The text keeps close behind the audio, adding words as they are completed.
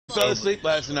fell asleep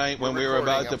last night when we were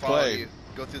about to play.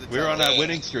 We were on that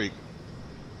winning streak.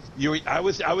 I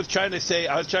was trying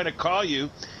to call you,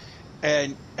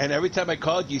 and every time I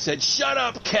called you, said, "Shut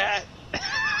up, cat."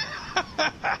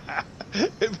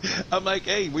 I'm like,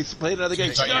 hey, we played another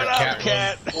game. Shut up,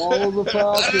 cat. All the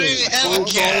Falcons.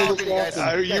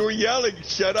 You were yelling,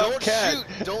 "Shut up, cat."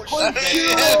 Don't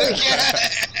shoot.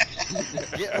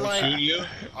 Get in line.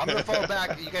 I'm gonna fall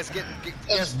back. You guys get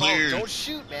weird. Don't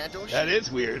shoot, man. Don't shoot. That is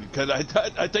weird because I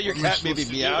thought your cat maybe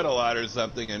meowed a lot or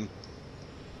something. And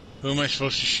who am I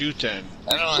supposed to shoot then?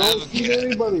 I don't have a cat.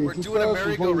 Anybody. We're doing a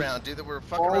merry-go-round, dude. We're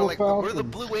fucking around like we're the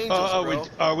Blue Angels, bro.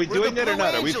 Are we doing it or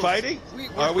not? Are we fighting?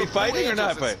 Are we fighting or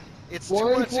not fighting? It's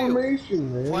flying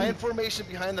formation, man. Flying formation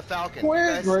behind the Falcon.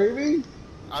 Where, Gravy?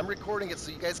 I'm recording it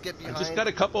so you guys get behind. I just got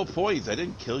a couple of points. I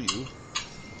didn't kill you.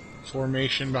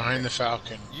 Formation behind the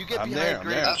Falcon. You get behind there.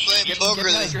 Gravy. I'm playing poker.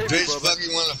 This bitch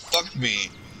fucking wanna fuck me.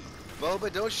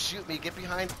 Boba, don't shoot me. Get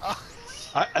behind. Oh.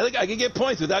 I think I can get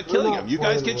points without killing him. You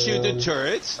guys can shoot the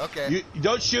turrets. Okay. You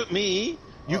don't shoot me.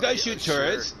 You guys shoot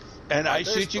turrets. And I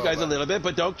shoot you guys a little bit,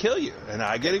 but don't kill you. And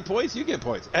I getting points, you get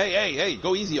points. Hey,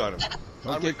 go easy on him.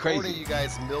 Don't get crazy. You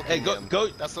guys milking him. Go.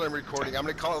 That's what I'm recording. I'm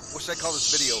gonna call it. What should I call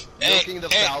this video? Milking the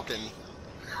Falcon.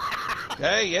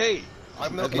 Hey.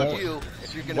 I'm milking you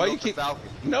if you're gonna milk the Falcon.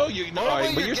 No,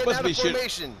 but you're supposed to be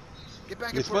shooting. Get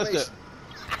back in formation.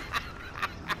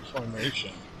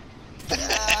 Formation.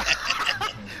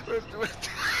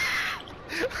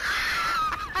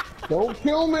 Don't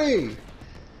kill me!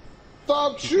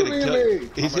 Stop shooting me!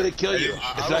 He's gonna kill you.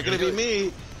 It's not gonna be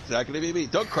me. It's not gonna be me.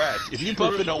 Don't crash. If you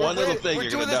bump into one little thing,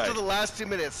 you're gonna die. We're doing this for the last 2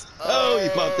 minutes. Oh, you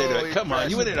bumped into it. Come on,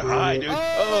 you went in high, dude.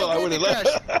 Oh, I would have left.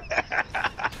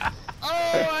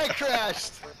 Oh, I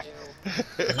crashed. I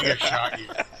think I shot you.